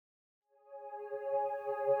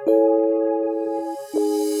When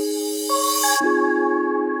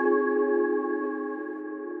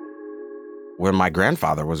my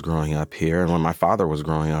grandfather was growing up here and when my father was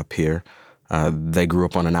growing up here, they grew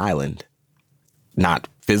up on an island. Not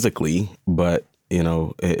physically, but,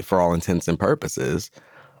 for all intents and purposes,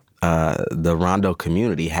 the Rondo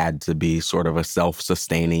community had to be sort of a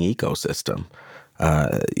self-sustaining ecosystem.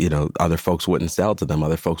 Other folks wouldn't sell to them.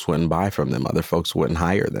 Other folks wouldn't buy from them. Other folks wouldn't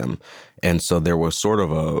hire them. And so there was sort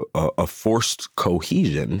of a forced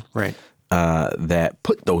cohesion right. That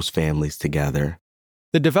put those families together.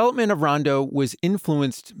 The development of Rondo was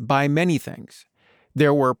influenced by many things.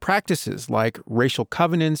 There were practices like racial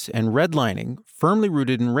covenants and redlining firmly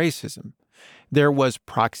rooted in racism. There was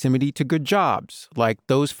proximity to good jobs, like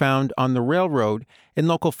those found on the railroad and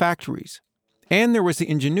local factories. And there was the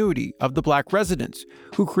ingenuity of the Black residents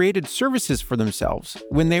who created services for themselves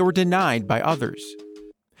when they were denied by others.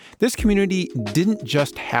 This community didn't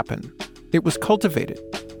just happen. It was cultivated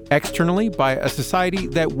externally by a society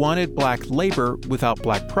that wanted Black labor without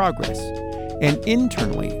Black progress, and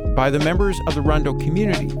internally by the members of the Rondo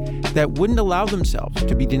community that wouldn't allow themselves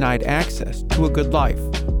to be denied access to a good life.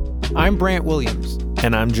 I'm Brant Williams.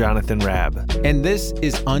 And I'm Jonathan Rabb. And this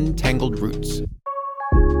is Untangled Roots.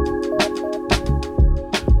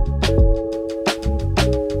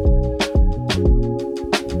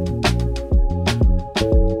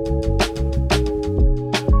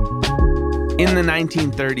 In the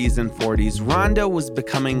 1930s and 40s, Rondo was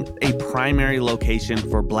becoming a primary location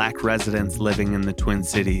for Black residents living in the Twin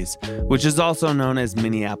Cities, which is also known as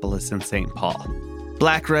Minneapolis and St. Paul.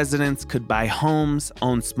 Black residents could buy homes,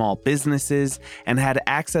 own small businesses, and had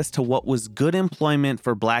access to what was good employment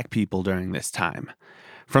for Black people during this time.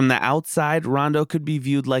 From the outside, Rondo could be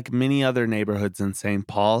viewed like many other neighborhoods in St.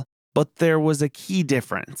 Paul, but there was a key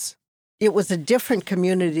difference. It was a different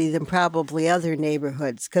community than probably other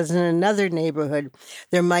neighborhoods, because in another neighborhood,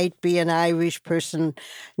 there might be an Irish person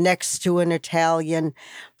next to an Italian,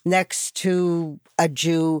 next to a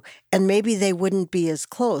Jew, and maybe they wouldn't be as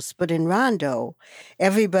close. But in Rondo,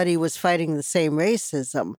 everybody was fighting the same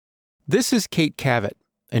racism. This is Kate Cavett,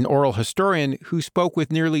 an oral historian who spoke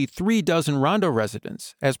with nearly 36 Rondo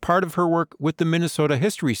residents as part of her work with the Minnesota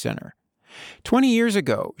History Center. 20 years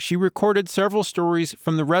ago, she recorded several stories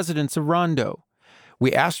from the residents of Rondo.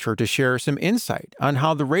 We asked her to share some insight on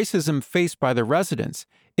how the racism faced by the residents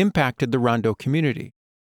impacted the Rondo community.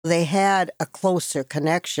 They had a closer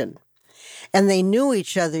connection, and they knew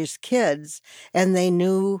each other's kids, and they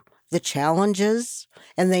knew the challenges,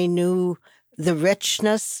 and they knew the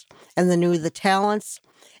richness, and they knew the talents,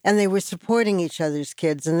 and they were supporting each other's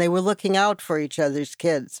kids, and they were looking out for each other's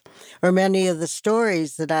kids. Or many of the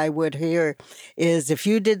stories that I would hear is if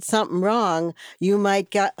you did something wrong, you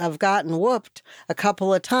might have gotten whooped a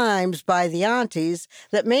couple of times by the aunties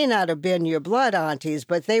that may not have been your blood aunties,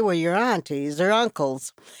 but they were your aunties or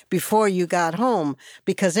uncles before you got home,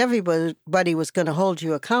 because everybody was going to hold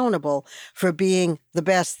you accountable for being the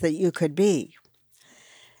best that you could be.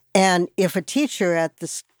 And if a teacher at the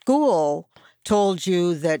school told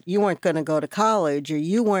you that you weren't going to go to college or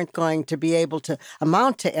you weren't going to be able to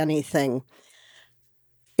amount to anything,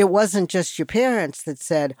 it wasn't just your parents that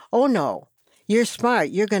said, oh no, you're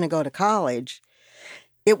smart, you're going to go to college.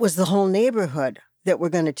 It was the whole neighborhood that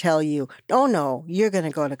were going to tell you, oh no, you're going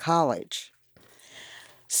to go to college.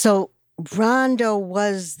 So Rondo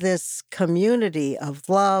was this community of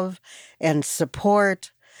love and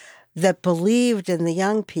support that believed in the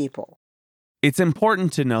young people. It's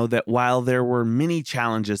important to know that while there were many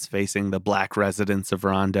challenges facing the Black residents of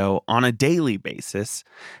Rondo on a daily basis,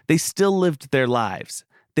 they still lived their lives.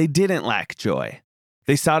 They didn't lack joy.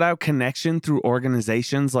 They sought out connection through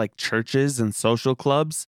organizations like churches and social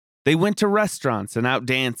clubs. They went to restaurants and out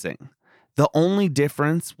dancing. The only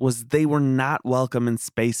difference was they were not welcome in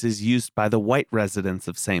spaces used by the white residents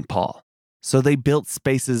of St. Paul, so they built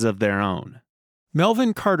spaces of their own.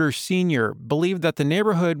 Melvin Carter Sr. believed that the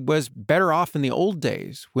neighborhood was better off in the old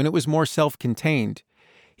days when it was more self-contained.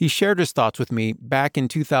 He shared his thoughts with me back in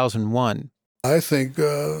 2001. I think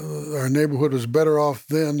our neighborhood was better off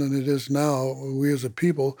then than it is now, we as a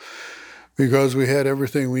people, because we had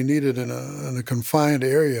everything we needed in a confined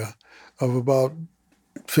area of about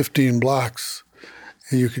 15 blocks.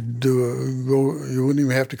 You could you wouldn't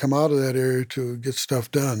even have to come out of that area to get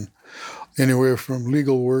stuff done, anywhere from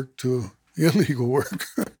legal work to illegal work.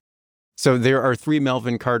 So there are 3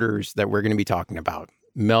 Melvin Carters that we're going to be talking about.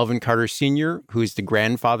 Melvin Carter Sr., who is the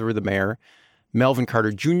grandfather of the mayor, Melvin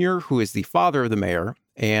Carter Jr., who is the father of the mayor,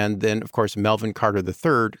 and then, of course, Melvin Carter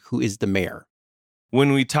III, who is the mayor.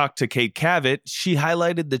 When we talked to Kate Cavett, she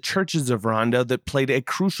highlighted the churches of Rondo that played a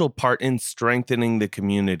crucial part in strengthening the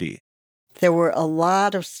community. There were a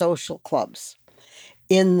lot of social clubs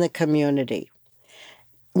in the community.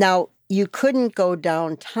 Now, you couldn't go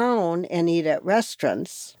downtown and eat at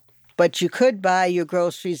restaurants, but you could buy your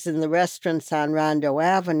groceries in the restaurants on Rondo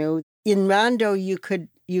Avenue. In Rondo, you could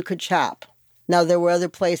shop. Now, there were other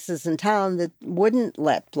places in town that wouldn't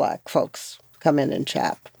let Black folks come in and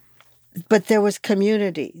shop. But there was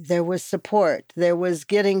community, there was support, there was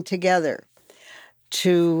getting together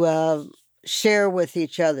to share with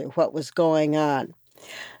each other what was going on,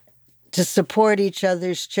 to support each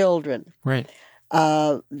other's children. Right.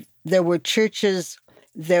 There were churches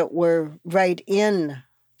that were right in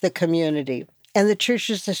the community, and the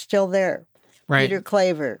churches are still there. Right. Peter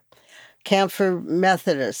Claver, Camphor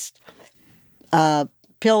Methodist,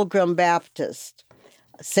 Pilgrim Baptist,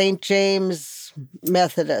 St. James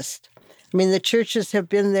Methodist. I mean, the churches have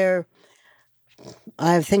been there.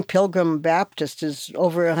 I think Pilgrim Baptist is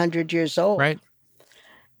over 100 years old. Right.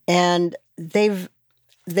 And they've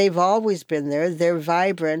always been there. They're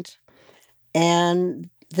vibrant. And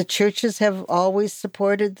the churches have always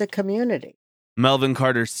supported the community. Melvin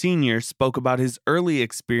Carter Sr. spoke about his early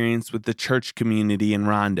experience with the church community in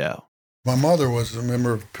Rondo. My mother was a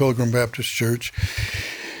member of Pilgrim Baptist Church,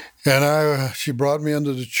 and she brought me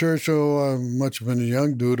into the church. I must have been a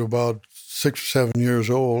young dude, about 6 or 7 years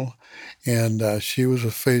old, and she was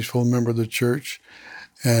a faithful member of the church,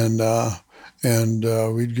 and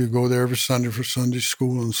we'd go there every Sunday for Sunday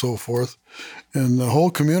school and so forth, and the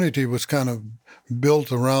whole community was kind of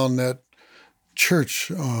built around that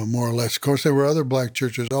church, more or less. Of course, there were other Black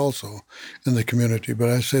churches also in the community, but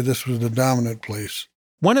I say this was the dominant place.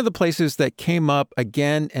 One of the places that came up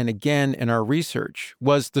again and again in our research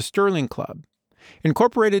was the Sterling Club.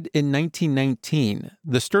 Incorporated in 1919,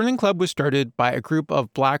 the Sterling Club was started by a group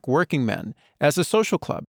of Black working men as a social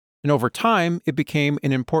club, and over time, it became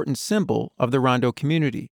an important symbol of the Rondo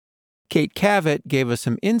community. Kate Cavett gave us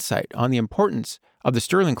some insight on the importance of the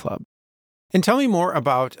Sterling Club. And tell me more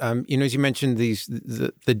about, as you mentioned, the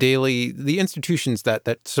institutions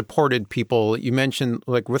that supported people. You mentioned,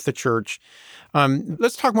 like, with the church.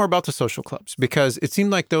 Let's talk more about the social clubs, because it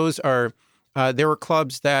seemed like those are, there were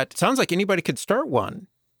clubs that, sounds like anybody could start one.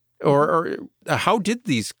 Or how did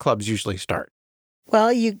these clubs usually start?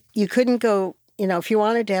 Well, you couldn't go, if you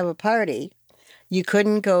wanted to have a party, you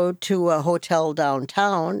couldn't go to a hotel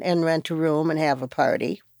downtown and rent a room and have a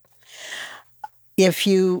party. If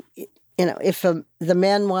the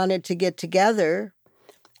men wanted to get together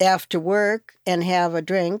after work and have a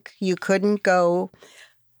drink, you couldn't go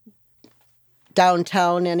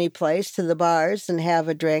downtown any place to the bars and have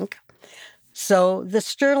a drink. So the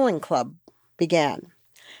Sterling Club began.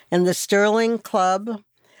 And the Sterling Club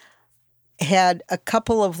had a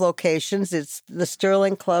couple of locations. The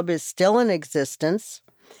Sterling Club is still in existence.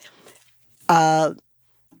 I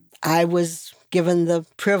was given the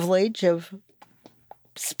privilege of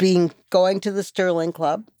going to the Sterling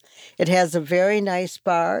Club. It has a very nice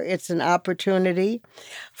bar. It's an opportunity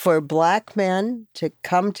for Black men to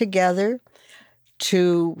come together,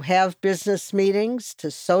 to have business meetings,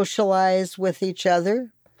 to socialize with each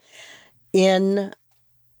other in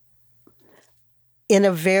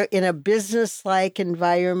a business-like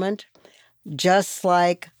environment, just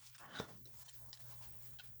like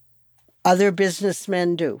other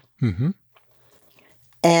businessmen do. Mm-hmm.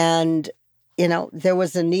 And there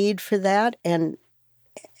was a need for that, and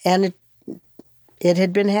it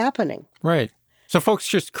had been happening. Right. So folks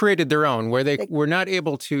just created their own, where they were not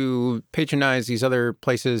able to patronize these other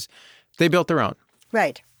places. They built their own.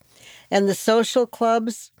 Right. And the social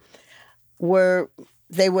clubs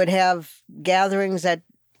they would have gatherings at,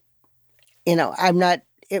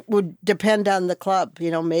 it would depend on the club.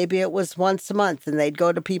 Maybe it was once a month, and they'd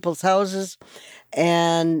go to people's houses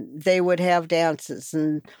and they would have dances.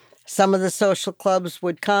 And some of the social clubs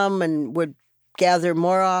would come and would gather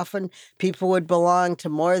more often. People would belong to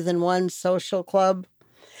more than one social club.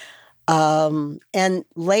 And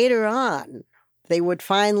later on, they would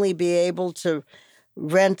finally be able to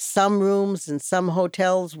rent some rooms in some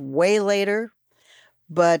hotels way later.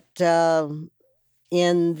 But in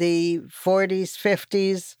the 40s,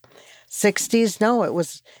 50s, 60s, no, it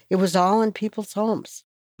was all in people's homes.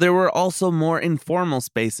 There were also more informal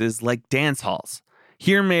spaces like dance halls.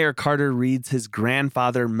 Here, Mayor Carter reads his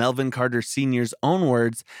grandfather, Melvin Carter Sr.'s own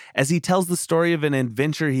words as he tells the story of an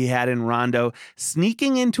adventure he had in Rondo,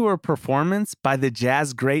 sneaking into a performance by the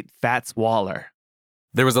jazz great Fats Waller.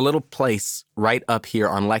 There was a little place right up here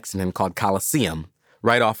on Lexington called Coliseum,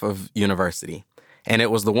 right off of University. And it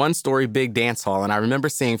was the one-story big dance hall, and I remember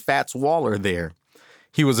seeing Fats Waller there.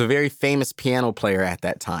 He was a very famous piano player at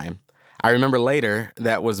that time. I remember later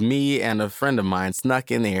that was me and a friend of mine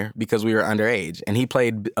snuck in there because we were underage. And he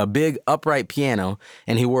played a big upright piano,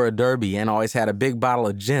 and he wore a derby and always had a big bottle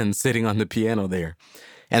of gin sitting on the piano there.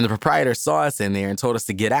 And the proprietor saw us in there and told us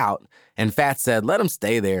to get out. And Fats said, let him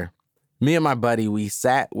stay there. Me and my buddy, we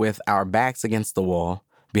sat with our backs against the wall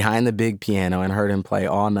behind the big piano and heard him play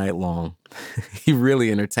all night long. He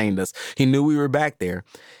really entertained us. He knew we were back there.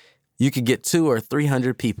 You could get 200 or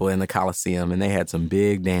 300 people in the Coliseum, and they had some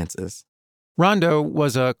big dances. Rondo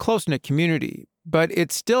was a close-knit community, but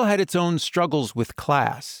it still had its own struggles with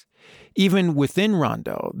class. Even within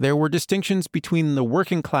Rondo, there were distinctions between the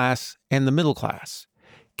working class and the middle class.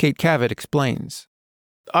 Kate Cavett explains.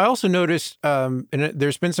 I also noticed, and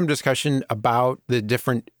there's been some discussion about the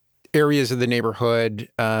different areas of the neighborhood,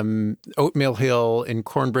 Oatmeal Hill and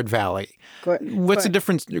Cornbread Valley. What's the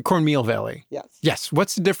difference? Cornmeal Valley. Yes. Yes.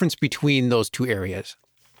 What's the difference between those two areas?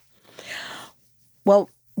 Well,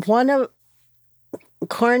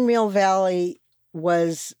 Cornmeal Valley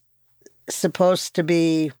was supposed to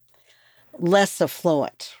be less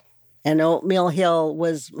affluent, and Oatmeal Hill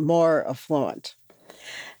was more affluent.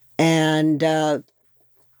 And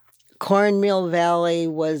Cornmeal Valley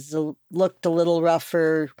looked a little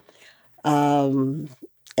rougher.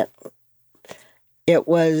 It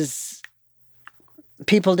was,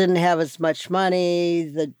 people didn't have as much money.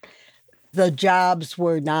 The jobs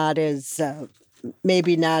were not as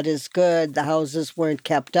maybe not as good. The houses weren't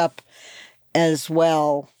kept up as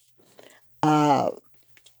well. It's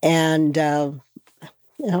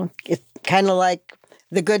kind of like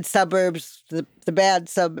the good suburbs, the bad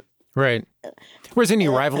suburbs. Right. Was there any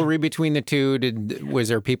rivalry between the two? Was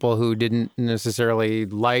there people who didn't necessarily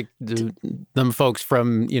like them folks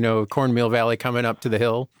from, Cornmeal Valley coming up to the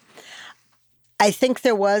hill? I think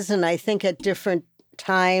there was, and I think at different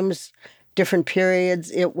times, different periods,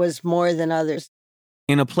 it was more than others.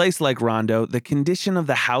 In a place like Rondo, the condition of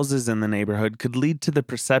the houses in the neighborhood could lead to the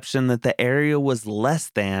perception that the area was less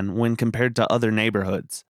than when compared to other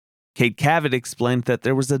neighborhoods. Kate Cavett explained that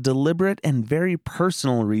there was a deliberate and very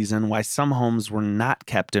personal reason why some homes were not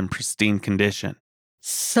kept in pristine condition.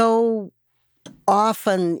 So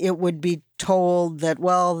often it would be told that,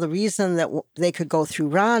 well, the reason that they could go through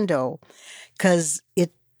Rondo, because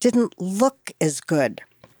it didn't look as good.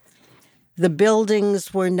 The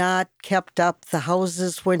buildings were not kept up. The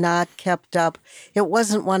houses were not kept up. It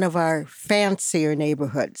wasn't one of our fancier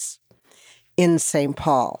neighborhoods in St.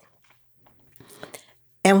 Paul.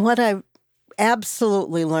 And what I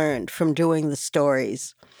absolutely learned from doing the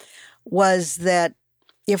stories was that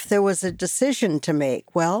if there was a decision to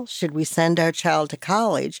make, well, should we send our child to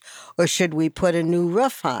college or should we put a new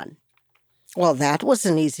roof on? Well, that was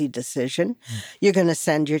an easy decision. You're going to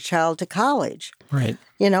send your child to college. Right.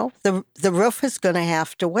 The roof is going to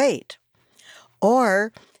have to wait.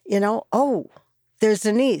 Or, there's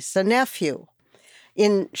a niece, a nephew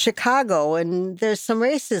in Chicago, and there's some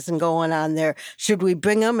racism going on there. Should we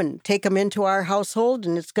bring them and take them into our household,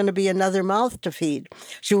 and it's going to be another mouth to feed?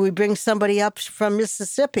 Should we bring somebody up from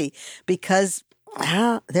Mississippi because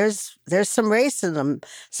there's some racism?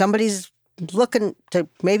 Somebody's looking to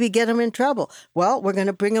maybe get them in trouble. Well, we're going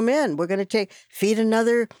to bring them in. We're going to feed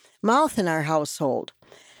another mouth in our household.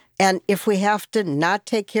 And if we have to not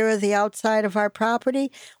take care of the outside of our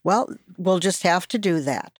property, well, we'll just have to do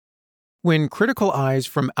that. When critical eyes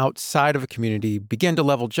from outside of a community begin to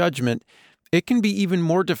level judgment, it can be even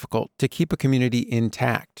more difficult to keep a community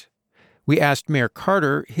intact. We asked Mayor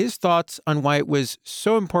Carter his thoughts on why it was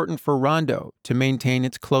so important for Rondo to maintain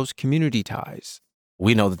its close community ties.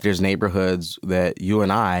 We know that there's neighborhoods that you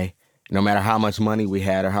and I, no matter how much money we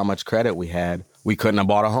had or how much credit we had, we couldn't have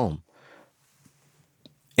bought a home.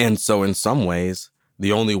 And so in some ways,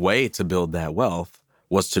 the only way to build that wealth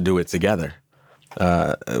was to do it together.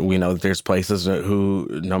 We know that there's places who,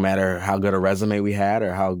 no matter how good a resume we had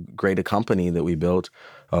or how great a company that we built,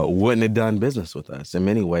 wouldn't have done business with us. In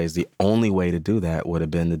many ways, the only way to do that would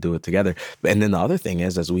have been to do it together. And then the other thing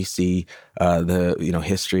is, as we see the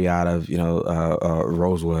history out of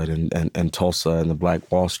Rosewood and Tulsa and the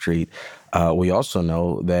Black Wall Street, we also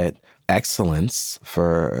know that excellence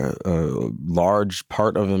for a large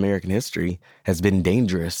part of American history has been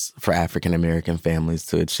dangerous for African American families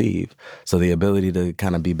to achieve. So the ability to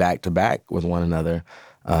kind of be back to back with one another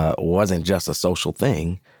wasn't just a social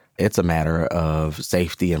thing. It's a matter of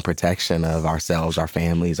safety and protection of ourselves, our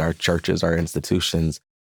families, our churches, our institutions.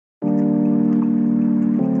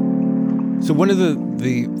 So one of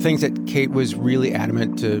the things that Kate was really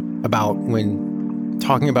adamant about when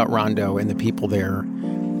talking about Rondo and the people there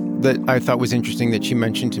that I thought was interesting that she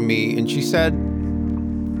mentioned to me, and she said,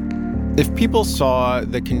 If people saw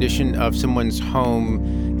the condition of someone's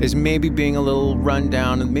home as maybe being a little run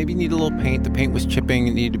down and maybe need a little paint, the paint was chipping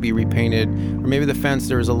and needed to be repainted, or maybe the fence,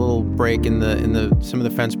 there was a little break in some of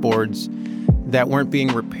the fence boards that weren't being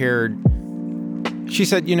repaired. She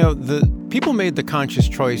said, the people made the conscious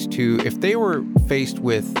choice to, if they were faced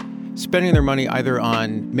with spending their money either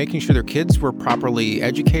on making sure their kids were properly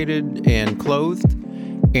educated and clothed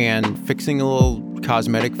and fixing the little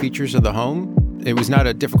cosmetic features of the home, it was not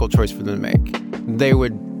a difficult choice for them to make. They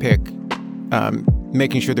would pick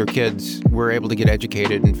making sure their kids were able to get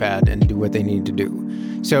educated and fed and do what they needed to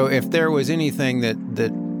do. So if there was anything that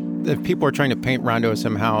if people are trying to paint Rondo as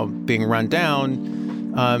somehow being run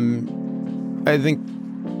down, I think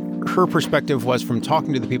her perspective was, from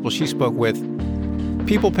talking to the people she spoke with,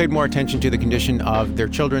 people paid more attention to the condition of their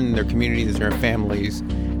children, their communities, their families,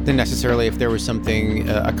 than necessarily if there was something,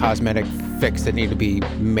 a cosmetic fix that needed to be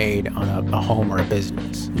made on a home or a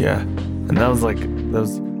business. Yeah. And that was,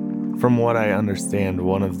 from what I understand,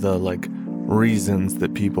 one of the reasons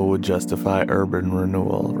that people would justify urban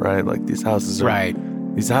renewal, right? Like these houses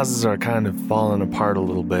are kind of falling apart a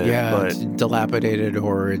little bit. Yeah, but it's dilapidated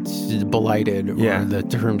or it's blighted, or the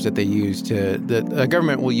terms that they use the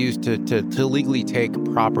government will use to legally take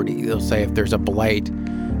property. They'll say if there's a blight,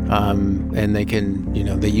 and they can,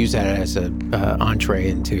 they use that as a entree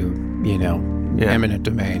into, eminent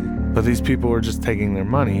domain. But these people were just taking their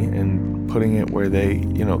money and putting it where they,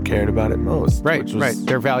 cared about it most. Right.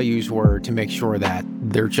 Their values were to make sure that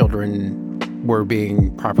their children were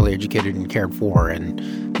being properly educated and cared for. And,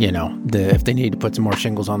 if they needed to put some more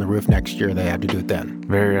shingles on the roof next year, they had to do it then.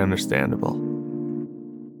 Very understandable.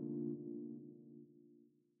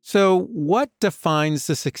 So what defines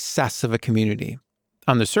the success of a community?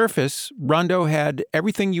 On the surface, Rondo had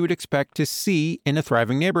everything you would expect to see in a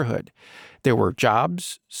thriving neighborhood. There were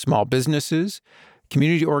jobs, small businesses,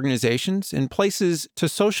 community organizations, and places to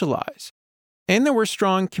socialize. And there were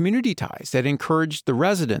strong community ties that encouraged the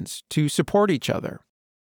residents to support each other.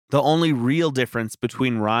 The only real difference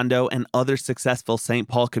between Rondo and other successful St.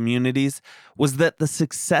 Paul communities was that the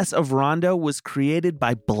success of Rondo was created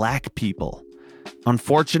by Black people.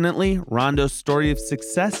 Unfortunately, Rondo's story of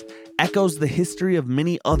success echoes the history of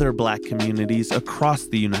many other Black communities across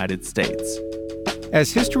the United States.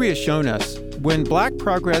 As history has shown us, when Black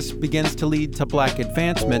progress begins to lead to Black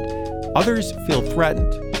advancement, others feel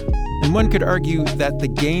threatened. And one could argue that the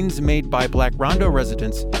gains made by Black Rondo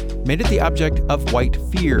residents made it the object of white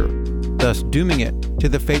fear, thus dooming it to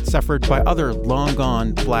the fate suffered by other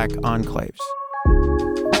long-gone Black enclaves.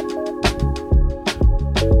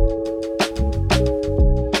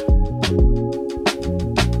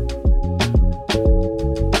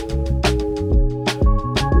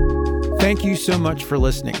 Thank you so much for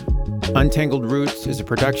listening. Untangled Roots is a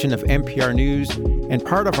production of NPR News and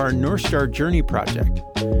part of our North Star Journey project.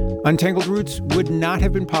 Untangled Roots would not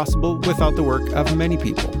have been possible without the work of many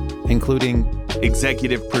people, including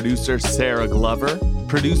executive producer Sarah Glover,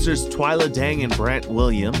 producers Twyla Dang and Brant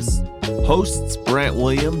Williams, hosts Brant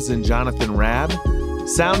Williams and Jonathan Rabb,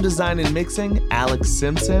 sound design and mixing Alex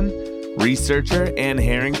Simpson, researcher Ann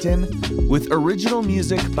Harrington, with original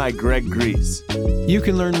music by Greg Grease. You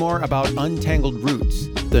can learn more about Untangled Roots,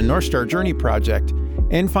 the North Star Journey project,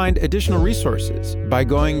 and find additional resources by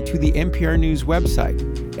going to the NPR News website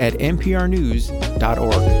at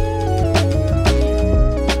nprnews.org.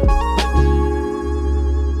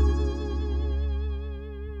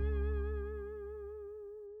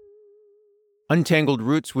 Untangled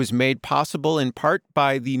Roots was made possible in part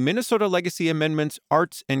by the Minnesota Legacy Amendment's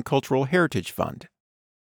Arts and Cultural Heritage Fund.